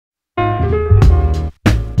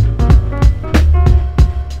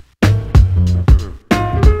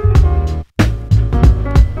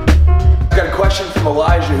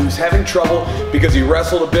because he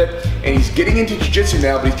wrestled a bit and he's getting into jiu-jitsu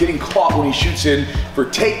now, but he's getting caught when he shoots in for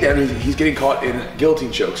takedown. He's getting caught in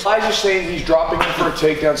guillotine chokes. I was just saying he's dropping in for a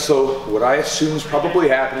takedown, so what I assume is probably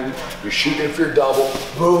happening, you're shooting in for your double,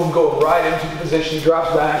 boom, go right into the position, he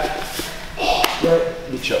drops back, right,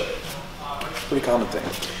 you choke. Pretty common thing.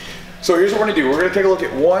 So here's what we're gonna do. We're gonna take a look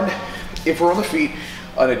at one, if we're on the feet,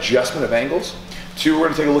 an adjustment of angles. Two, we're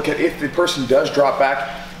gonna take a look at if the person does drop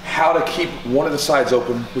back, how to keep one of the sides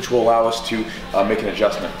open, which will allow us to make an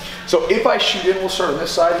adjustment. So if I shoot in, we'll start on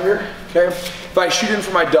this side here, okay? If I shoot in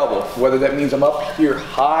for my double, whether that means I'm up here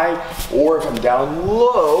high or if I'm down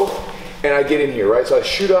low and I get in here, right? So I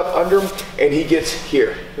shoot up under him and he gets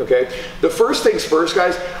here, okay? The first things first,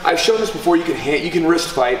 guys, I've shown this before, you can wrist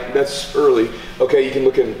fight, that's early, okay? You can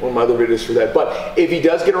look in one of my other videos for that. But if he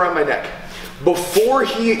does get around my neck, before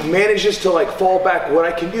he manages to like fall back, what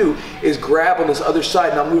I can do is grab on this other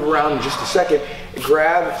side, and I'll move around in just a second,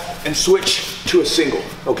 grab and switch to a single,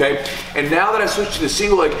 okay? And now that I switched to the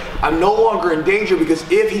single leg, I'm no longer in danger, because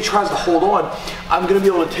if he tries to hold on, I'm gonna be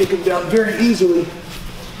able to take him down very easily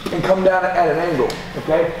and come down at an angle,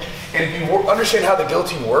 okay? And if you understand how the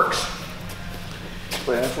guillotine works,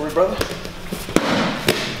 play that for me, brother.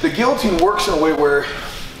 The guillotine works in a way where,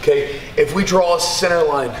 okay, if we draw a center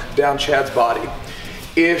line down Chad's body,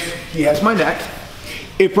 if he has my neck,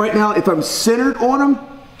 if right now, if I'm centered on him,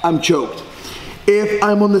 I'm choked. If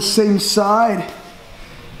I'm on the same side,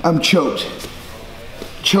 I'm choked.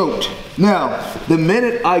 Choked. Now, the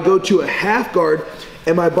minute I go to a half guard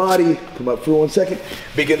and my body, come up for 1 second,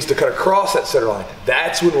 begins to cut across that center line,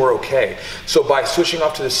 that's when we're okay. So by switching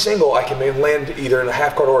off to the single, I can land either in a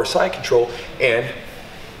half guard or a side control and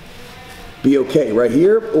be okay right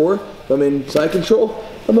here, or if I'm in side control,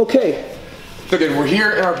 I'm okay. So again, we're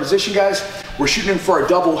here in our position, guys. We're shooting in for our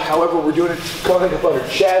double. However, we're doing it coming up under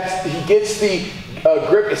Chad's. He gets the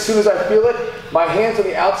grip as soon as I feel it. My hand's on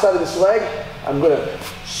the outside of this leg. I'm gonna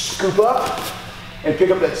scoop up and pick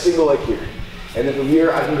up that single leg here. And then from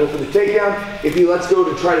here, I can go for the takedown. If he lets go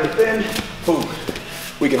to try to defend, boom.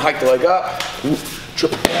 We can hike the leg up,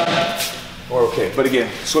 triple down, or okay. But again,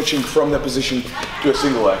 switching from that position to a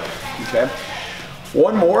single leg. Okay,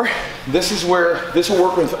 one more. This is where this will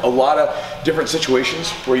work with a lot of different situations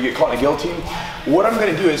where you get caught in a guillotine. What I'm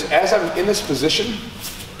going to do is, as I'm in this position,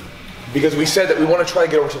 because we said that we want to try to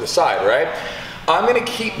get over to the side, right? I'm going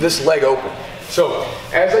to keep this leg open. So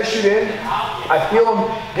as I shoot in, I feel him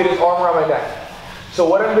get his arm around my neck. So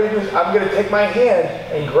what I'm going to do is I'm going to take my hand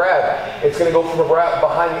and grab it. It's going to go from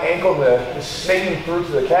behind the ankle, the snaking through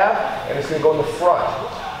to the calf, and it's going to go in the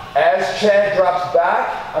front. As Chad drops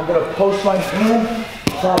back, I'm going to post my hand,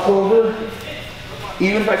 top over.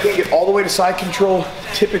 Even if I can't get all the way to side control,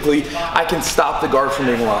 typically I can stop the guard from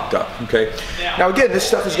being locked up, okay? Now again, this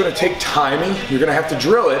stuff is going to take timing. You're going to have to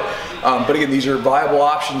drill it. But again, these are viable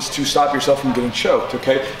options to stop yourself from getting choked,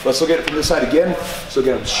 okay? Let's look at it from this side again. So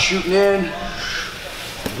again, I'm shooting in.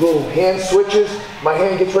 Boom, hand switches. My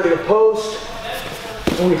hand gets ready to post.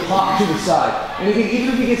 And we hop to the side. And again, even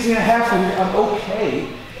if he gets me in a half, I'm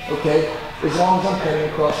okay. Okay, as long as I'm cutting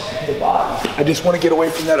across the body. I just want to get away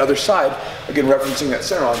from that other side, again referencing that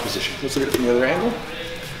center line position. Let's look at it from the other angle.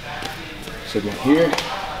 So again here,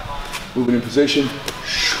 moving in position.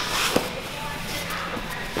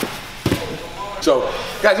 So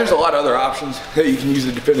guys, there's a lot of other options that you can use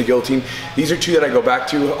to defend the guillotine. These are two that I go back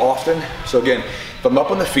to often. So again, if I'm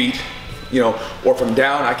up on the feet, you know, or if I'm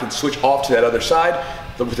down, I can switch off to that other side.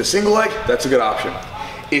 But with a single leg, that's a good option.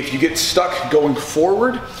 If you get stuck going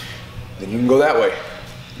forward, then you can go that way.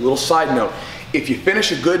 A little side note, if you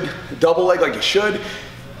finish a good double leg like you should,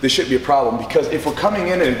 this shouldn't be a problem, because if we're coming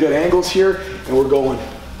in at good angles here and we're going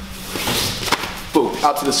boom,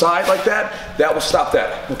 out to the side like that, that will stop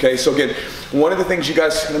that, okay? So again, one of the things you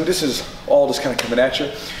guys, and this is all just kind of coming at you,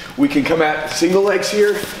 we can come at single legs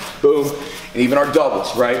here, boom, and even our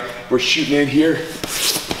doubles, right? We're shooting in here.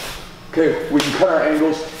 Okay, we can cut our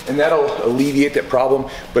angles, and that'll alleviate that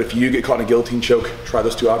problem. But if you do get caught in a guillotine choke, try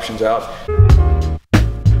those two options out.